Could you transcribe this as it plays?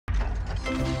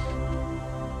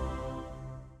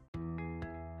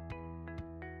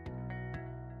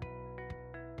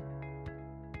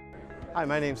Hi,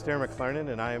 my name is Darren McClernand,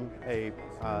 and I'm a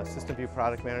SystemVue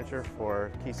product manager for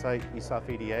Keysight ESOF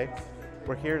EDA.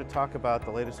 We're here to talk about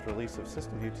the latest release of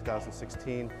SystemVue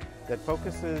 2016 that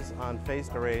focuses on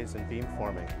phased arrays and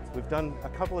beamforming. We've done a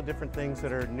couple of different things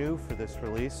that are new for this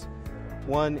release.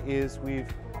 One is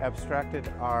we've abstracted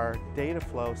our data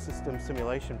flow system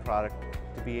simulation product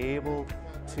to be able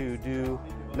to do,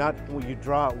 not you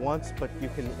draw it once, but you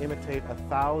can imitate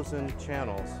 1,000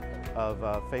 channels of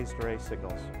phased array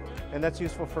signals. And that's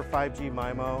useful for 5G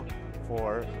MIMO,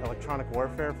 for electronic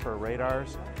warfare, for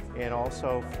radars, and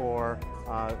also for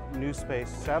new space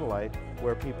satellite,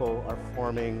 where people are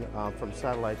forming from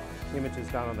satellite images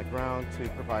down on the ground to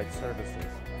provide services.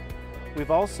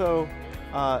 We've also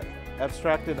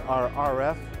abstracted our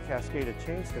RF cascaded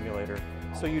chain simulator,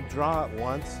 so you draw it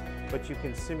once, but you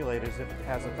can simulate as if it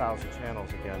has 1,000 channels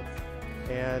again.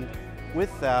 And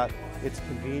with that, it's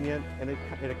convenient, and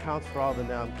it accounts for all the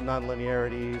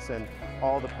nonlinearities and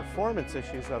all the performance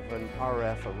issues of an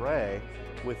RF array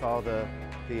with all the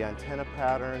antenna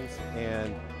patterns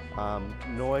and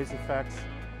noise effects,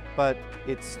 but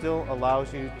it still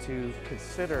allows you to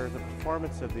consider the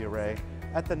performance of the array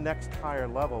at the next higher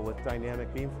level with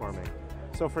dynamic beamforming.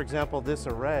 So for example, this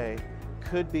array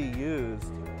could be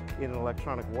used in an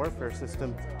electronic warfare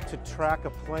system to track a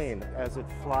plane as it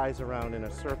flies around in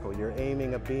a circle. You're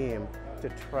aiming a beam to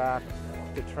track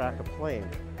a plane.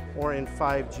 Or in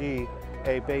 5G,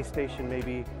 a base station may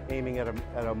be aiming at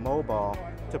a mobile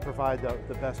to provide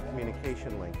the best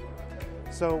communication link.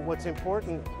 So what's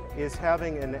important is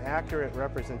having an accurate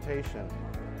representation.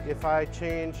 If I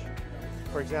change,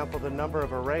 for example, the number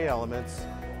of array elements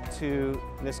to,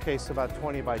 in this case, about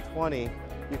 20 by 20,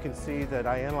 you can see that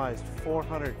I analyzed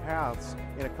 400 paths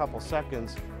in a couple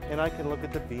seconds, and I can look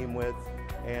at the beam width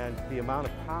and the amount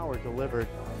of power delivered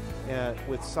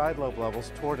with side lobe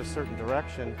levels toward a certain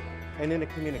direction. And in a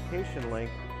communication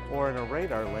link or in a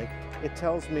radar link, it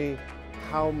tells me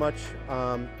how much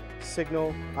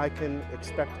signal I can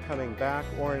expect coming back,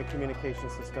 or in a communication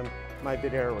system, my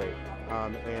bit error rate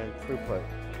and throughput.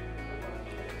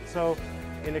 So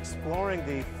in exploring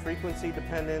the frequency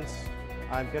dependence,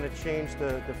 I'm going to change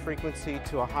the frequency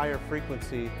to a higher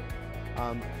frequency,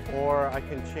 or I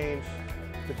can change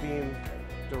the beam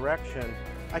direction.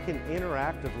 I can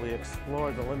interactively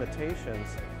explore the limitations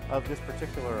of this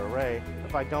particular array.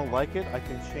 If I don't like it, I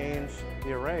can change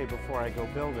the array before I go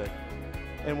build it.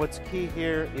 And what's key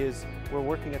here is we're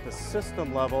working at the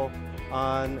system level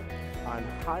on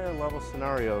higher level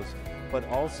scenarios, but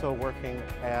also working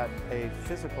at a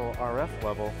physical RF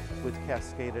level with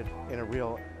cascaded in a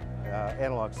real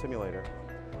analog simulator.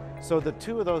 So the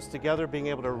two of those together, being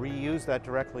able to reuse that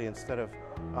directly instead of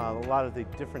a lot of the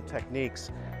different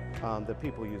techniques that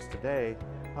people use today,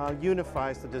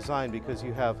 unifies the design, because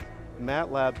you have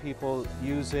MATLAB people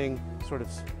using sort of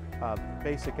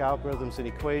basic algorithms and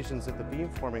equations at the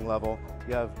beamforming level.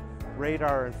 You have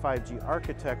radar and 5G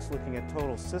architects looking at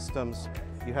total systems.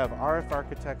 You have RF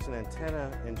architects and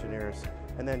antenna engineers,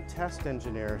 and then test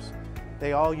engineers.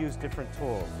 They all use different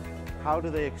tools. How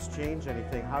do they exchange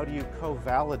anything? How do you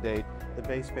co-validate the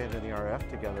baseband and the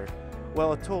RF together?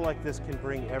 Well, a tool like this can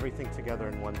bring everything together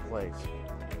in one place.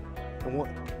 And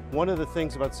one of the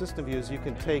things about SystemVue is you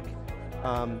can take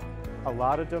a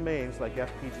lot of domains like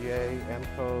FPGA,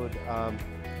 encode,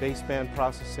 baseband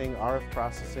processing, RF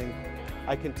processing.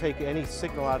 I can take any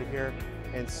signal out of here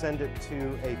and send it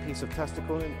to a piece of test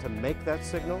equipment to make that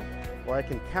signal, or I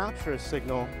can capture a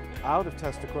signal out of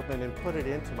test equipment and put it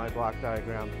into my block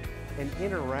diagram and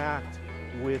interact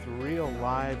with real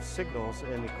live signals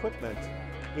and equipment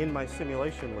in my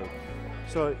simulation loop.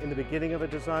 So in the beginning of a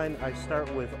design, I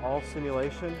start with all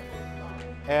simulation.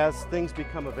 As things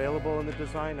become available in the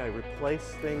design, I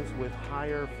replace things with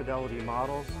higher fidelity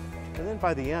models. And then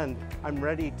by the end, I'm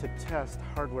ready to test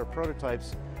hardware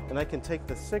prototypes, and I can take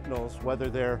the signals, whether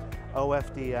they're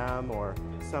OFDM or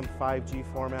some 5G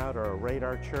format or a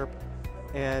radar chirp,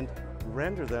 and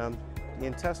render them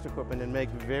in test equipment and make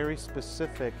very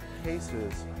specific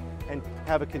cases, and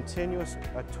have a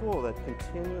tool that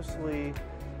continuously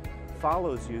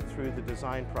follows you through the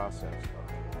design process.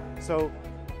 So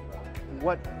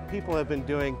what people have been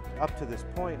doing up to this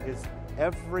point is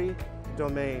every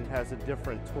domain has a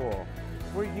different tool.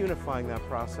 We're unifying that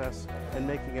process and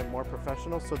making it more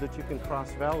professional so that you can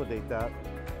cross-validate that,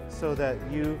 so that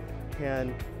you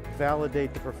can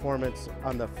validate the performance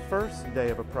on the first day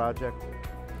of a project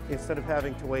instead of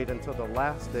having to wait until the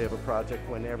last day of a project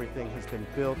when everything has been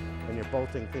built and you're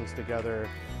bolting things together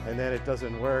and then it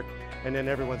doesn't work and then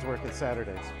everyone's working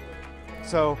Saturdays.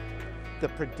 So the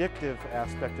predictive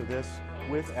aspect of this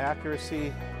with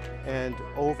accuracy and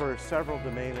over several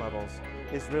domain levels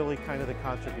is really kind of the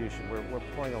contribution. We're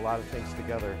pulling a lot of things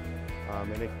together.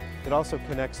 And it also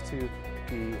connects to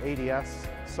the ADS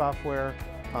software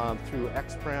through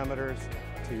X parameters,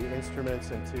 to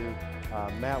instruments, and to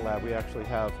MATLAB. We actually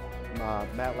have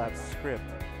MATLAB script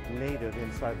native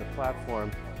inside the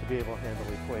platform to be able to handle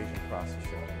equation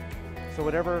processing. So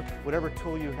whatever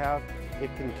tool you have, it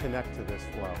can connect to this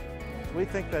flow. So we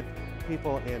think that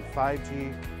people in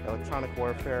 5G, electronic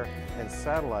warfare, and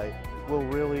satellite will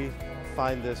really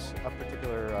find this a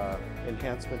particular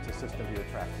enhancement to SystemVue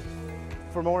attractive.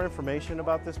 For more information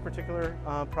about this particular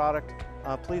product,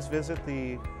 please visit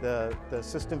the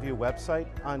SystemVue website.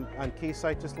 On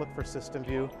Keysight, just look for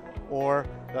SystemVue, or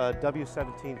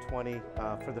W1720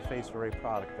 for the phased array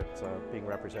product that's being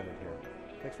represented here.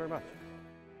 Thanks very much.